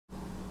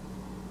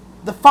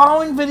The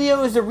following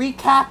video is a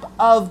recap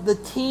of the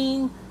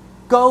Team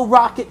Go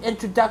Rocket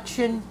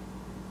introduction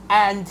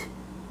and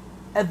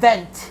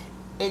event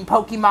in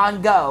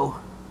Pokemon Go.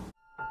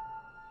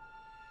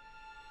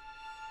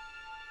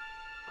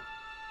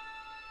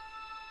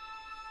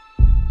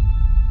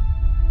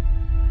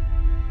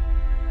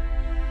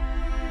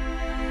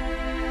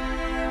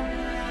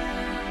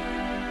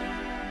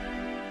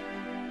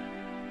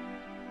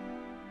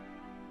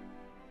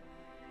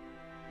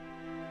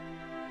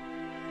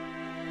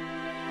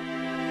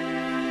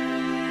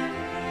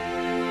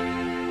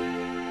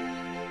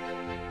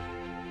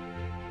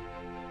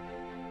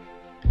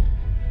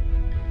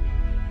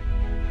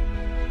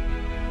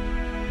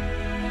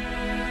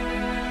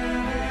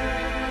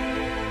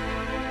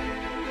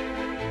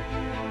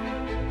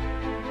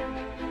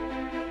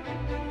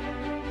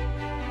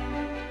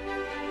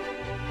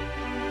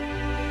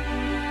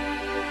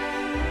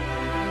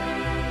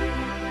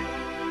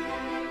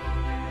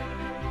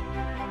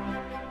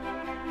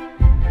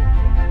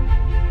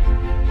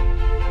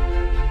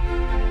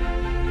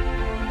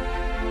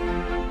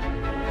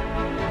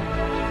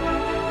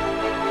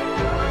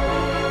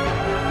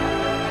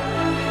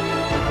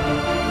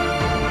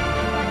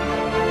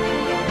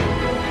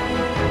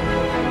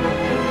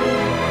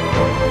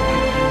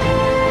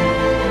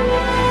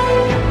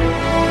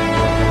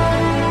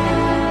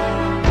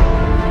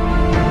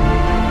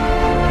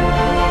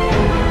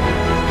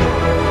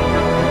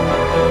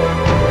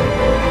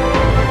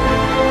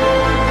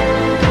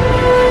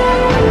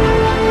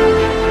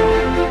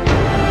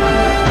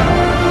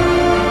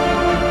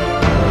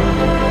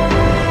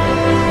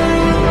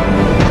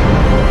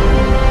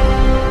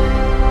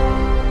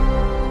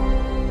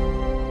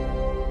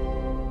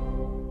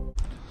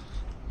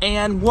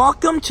 And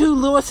welcome to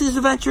Lewis's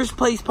Adventures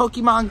Plays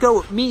Pokemon Go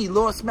with me,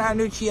 Lewis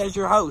Marinucci, as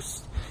your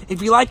host.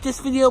 If you like this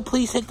video,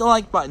 please hit the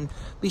like button.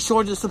 Be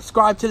sure to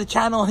subscribe to the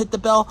channel and hit the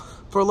bell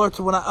for alerts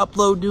when I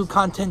upload new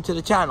content to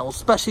the channel,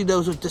 especially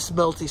those with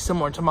disabilities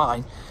similar to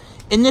mine.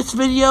 In this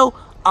video,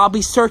 I'll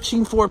be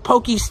searching for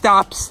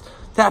Pokestops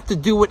that have to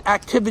do with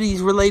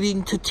activities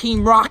relating to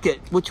Team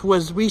Rocket, which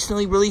was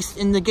recently released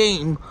in the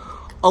game,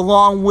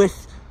 along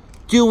with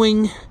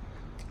doing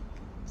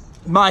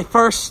my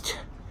first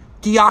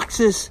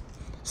Deoxys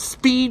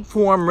Speed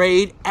Form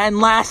raid, and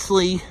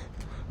lastly,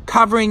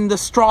 covering the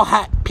Straw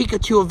Hat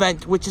Pikachu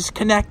event, which is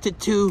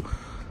connected to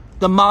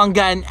the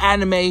manga and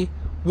anime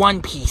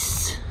One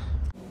Piece.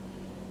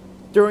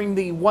 During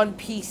the One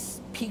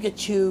Piece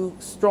Pikachu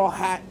Straw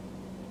Hat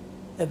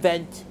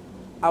event,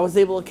 I was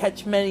able to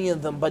catch many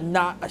of them, but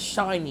not a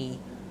shiny.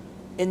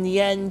 In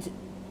the end,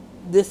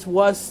 this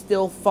was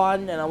still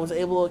fun, and I was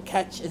able to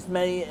catch as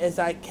many as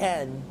I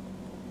can.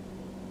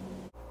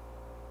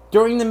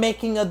 During the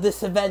making of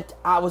this event,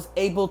 I was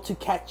able to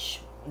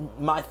catch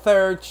my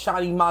third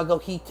shiny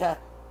Makuhita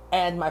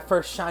and my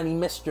first shiny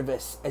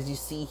Midreavus, as you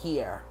see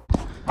here.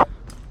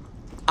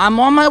 I'm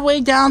on my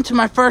way down to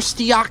my first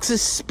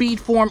Deoxys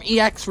Speed Form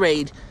EX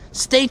raid.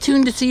 Stay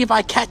tuned to see if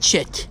I catch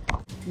it.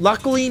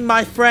 Luckily,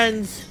 my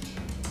friends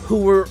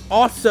who were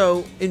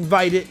also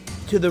invited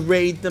to the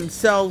raid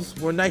themselves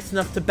were nice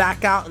enough to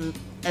back out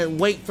and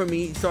wait for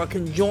me so I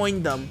can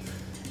join them.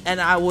 And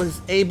I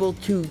was able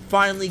to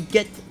finally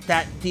get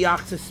that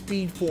Deoxys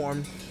Speed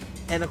Form.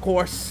 And of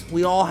course,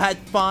 we all had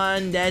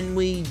fun. Then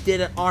we did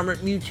an Armored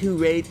Mewtwo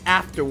raid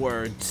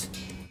afterwards.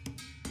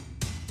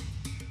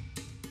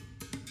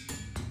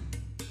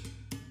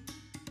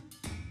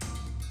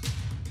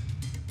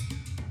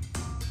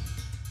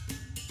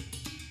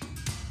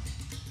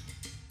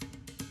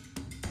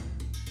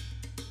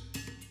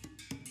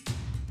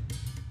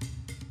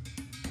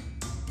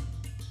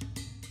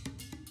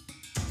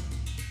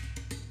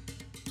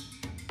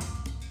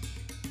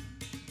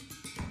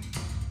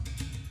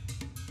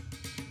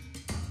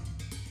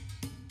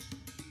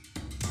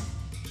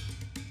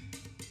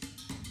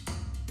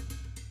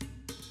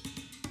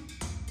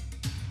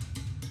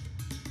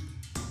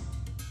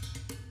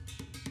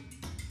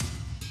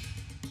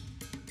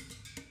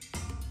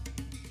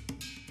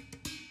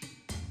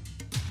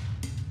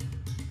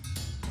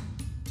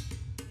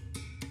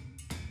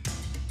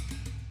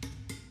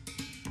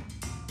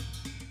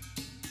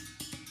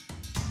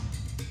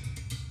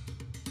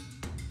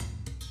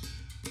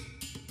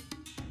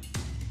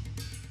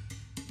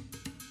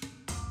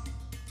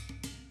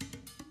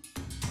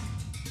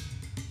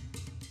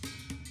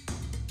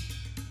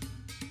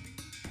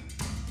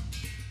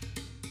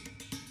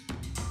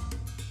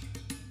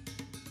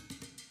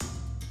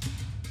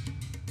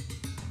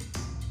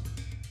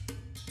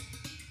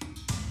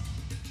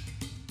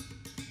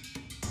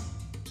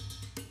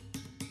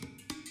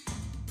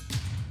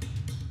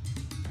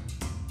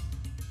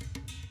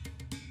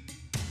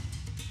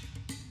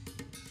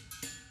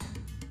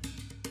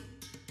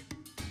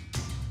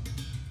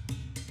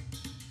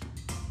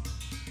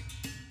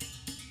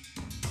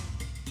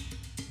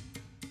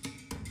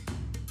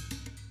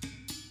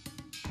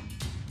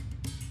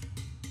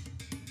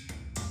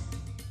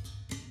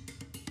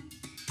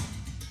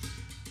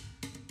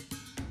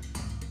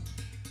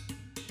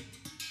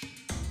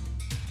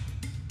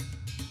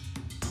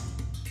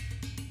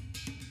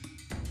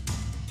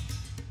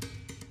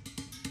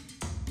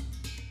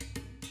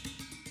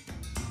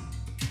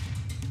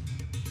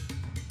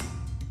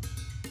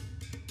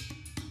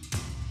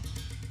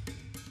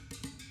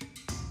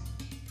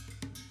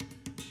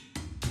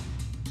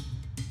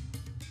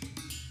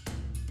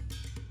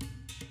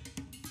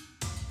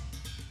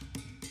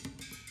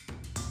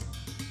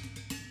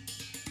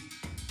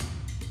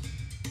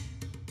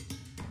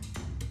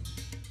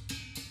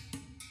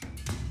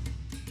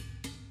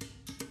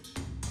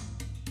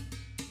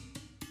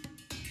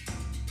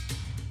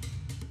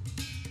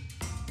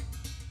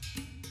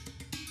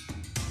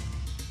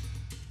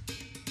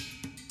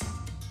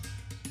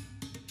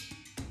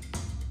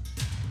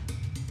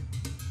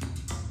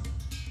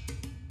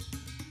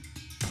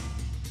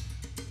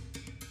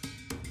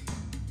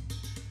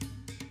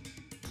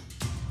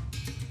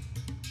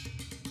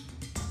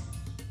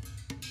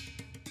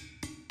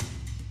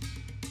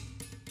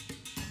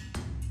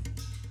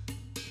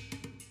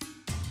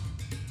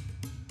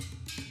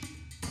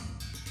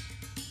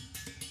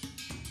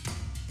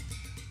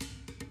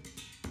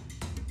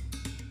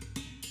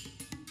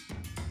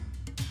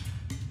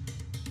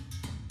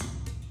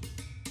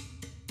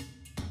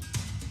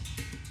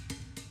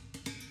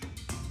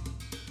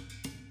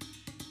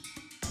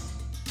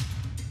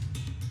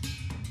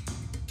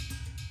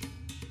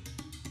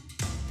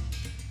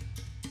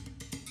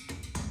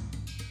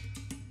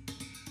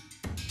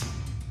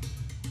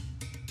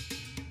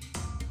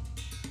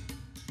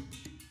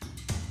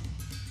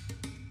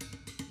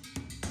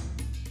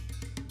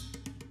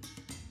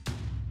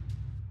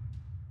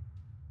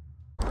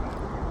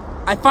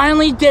 I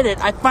finally did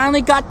it. I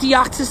finally got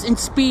Deoxys in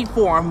speed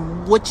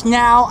form, which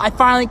now I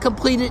finally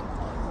completed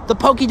the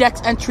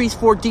Pokédex entries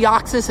for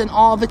Deoxys in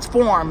all of its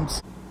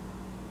forms.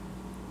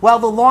 Well,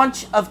 the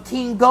launch of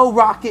Team Go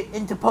Rocket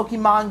into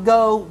Pokemon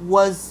Go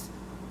was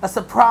a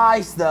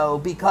surprise, though,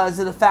 because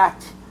of the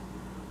fact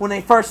when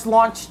they first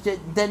launched it,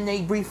 then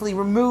they briefly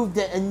removed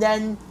it, and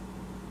then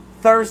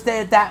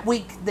Thursday of that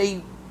week,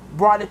 they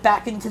brought it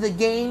back into the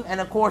game, and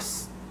of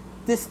course,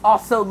 this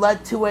also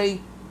led to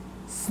a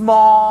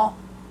small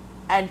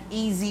and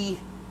easy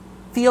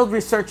field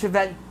research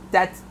event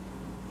that's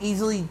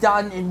easily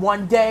done in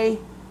one day.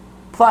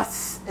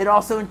 Plus, it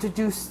also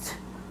introduced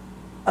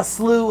a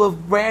slew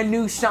of brand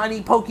new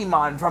shiny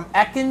Pokemon, from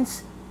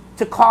Ekans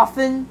to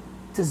Coffin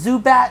to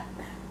Zubat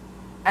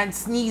and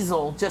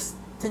Sneasel, just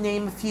to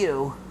name a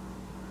few.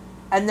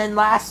 And then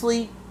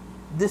lastly,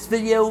 this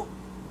video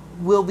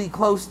will be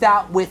closed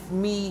out with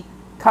me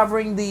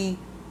covering the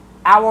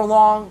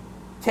hour-long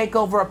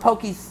takeover of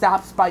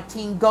Pokestops by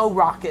Team Go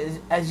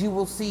Rocket, as you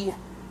will see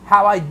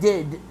how I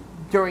did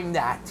during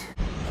that.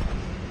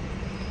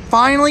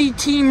 Finally,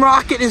 Team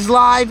Rocket is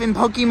live in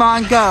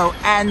Pokemon Go,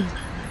 and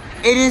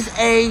it is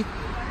a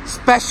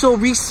special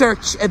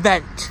research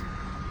event,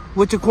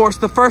 which of course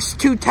the first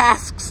two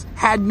tasks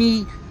had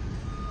me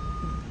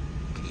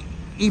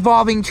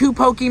evolving 2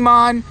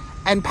 Pokemon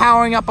and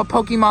powering up a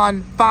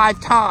Pokemon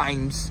 5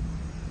 times.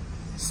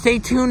 Stay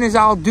tuned as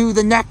I'll do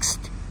the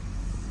next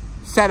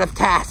set of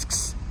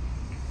tasks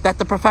that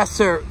the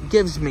professor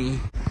gives me.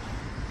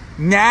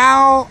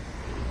 Now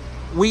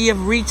we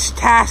have reached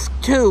task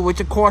 2, which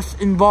of course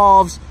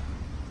involves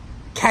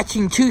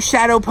catching 2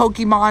 shadow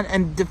Pokemon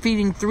and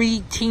defeating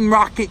 3 Team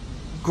Rocket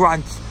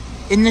grunts.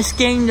 In this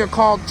game, they're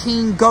called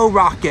Team Go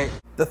Rocket.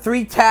 The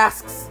 3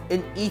 tasks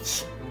in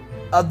each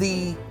of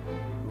the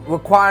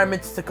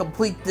requirements to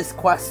complete this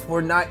quest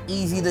were not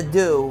easy to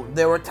do.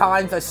 There were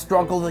times I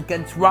struggled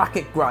against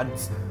rocket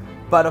grunts,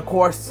 but of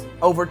course,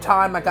 over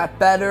time I got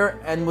better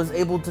and was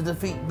able to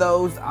defeat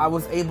those I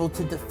was able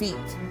to defeat.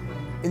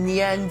 In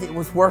the end, it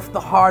was worth the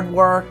hard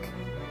work,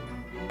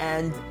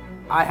 and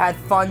I had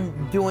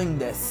fun doing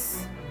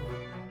this.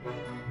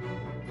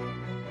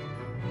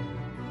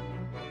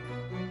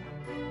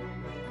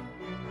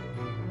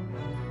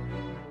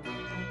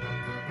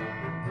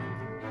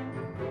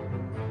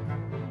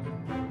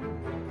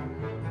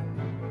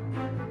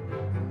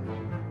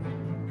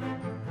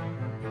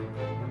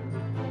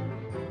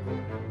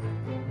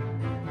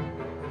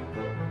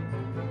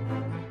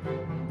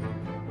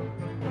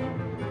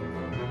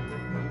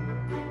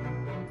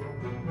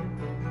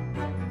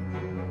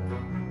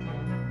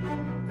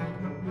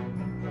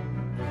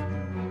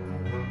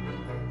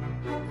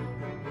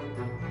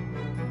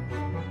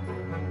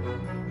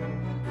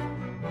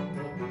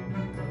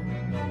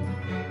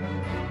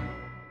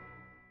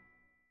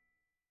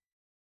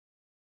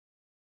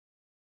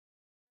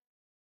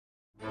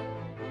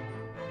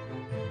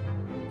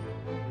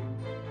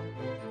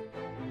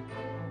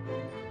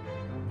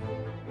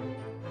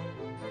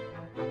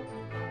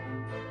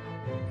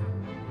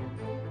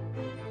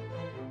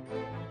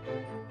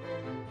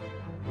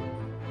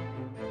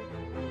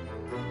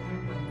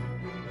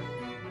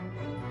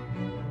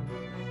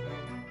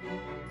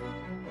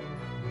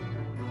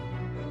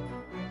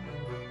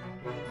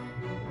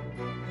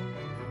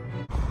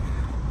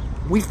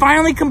 We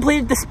finally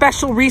completed the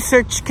special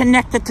research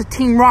connected to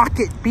Team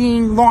Rocket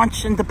being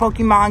launched into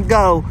Pokemon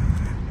Go.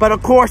 But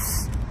of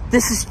course,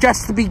 this is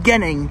just the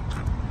beginning.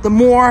 The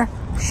more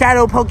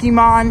shadow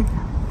Pokemon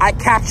I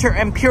capture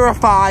and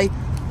purify,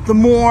 the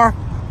more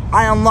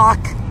I unlock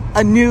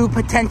a new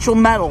potential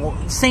medal.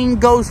 Same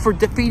goes for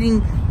defeating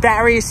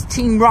various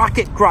Team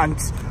Rocket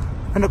grunts.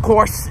 And of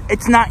course,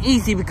 it's not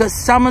easy because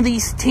some of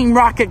these Team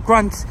Rocket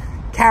grunts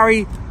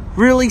carry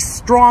really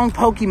strong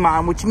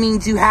Pokemon, which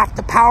means you have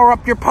to power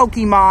up your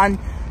Pokemon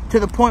to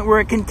the point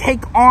where it can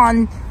take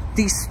on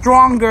these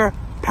stronger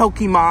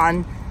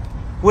Pokemon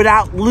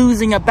without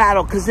losing a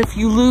battle. Because if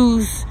you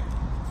lose,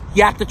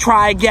 you have to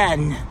try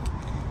again.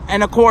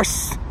 And of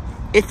course,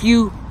 if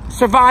you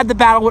survive the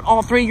battle with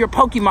all 3 of your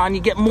Pokemon, you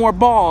get more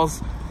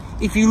balls.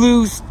 If you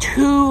lose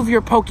 2 of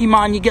your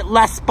Pokemon, you get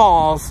less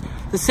balls.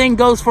 The same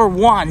goes for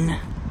 1.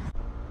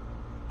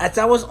 As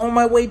I was on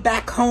my way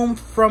back home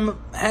from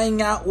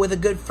hanging out with a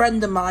good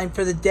friend of mine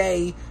for the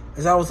day,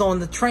 as I was on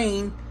the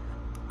train,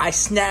 I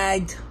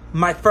snagged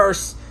my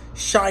first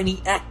shiny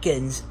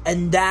Ekans,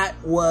 and that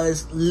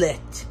was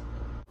lit.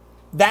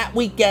 That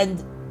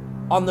weekend,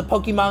 on the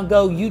Pokemon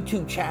Go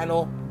YouTube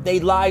channel, they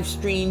live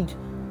streamed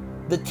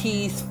the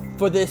tease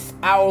for this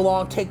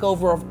hour-long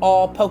takeover of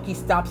all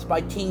Pokestops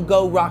by Team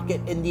Go Rocket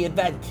in the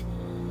event.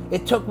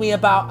 It took me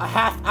about a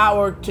half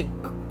hour to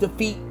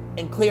defeat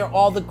and clear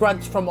all the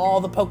grunts from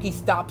all the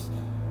Pokestops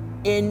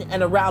in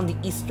and around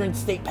the Eastern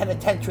State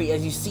Penitentiary,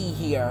 as you see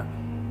here.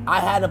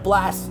 I had a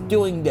blast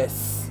doing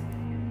this.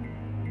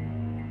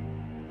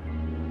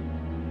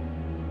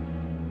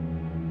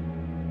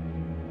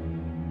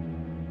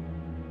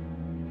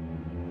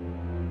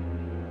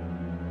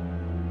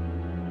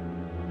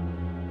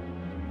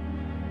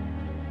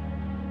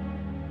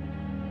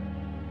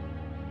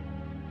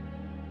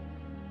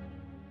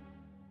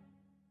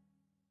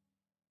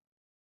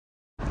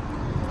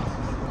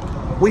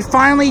 We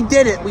finally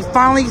did it. We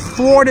finally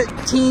thwarted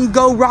Team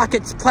Go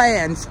Rocket's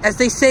plans. As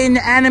they say in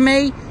the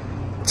anime,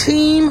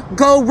 Team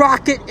Go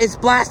Rocket is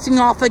blasting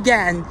off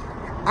again.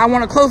 I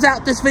want to close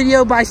out this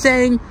video by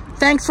saying,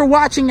 thanks for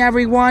watching,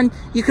 everyone.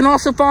 You can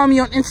also follow me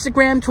on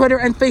Instagram, Twitter,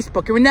 and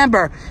Facebook. And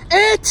remember,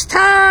 it's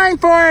time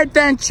for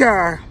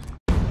adventure!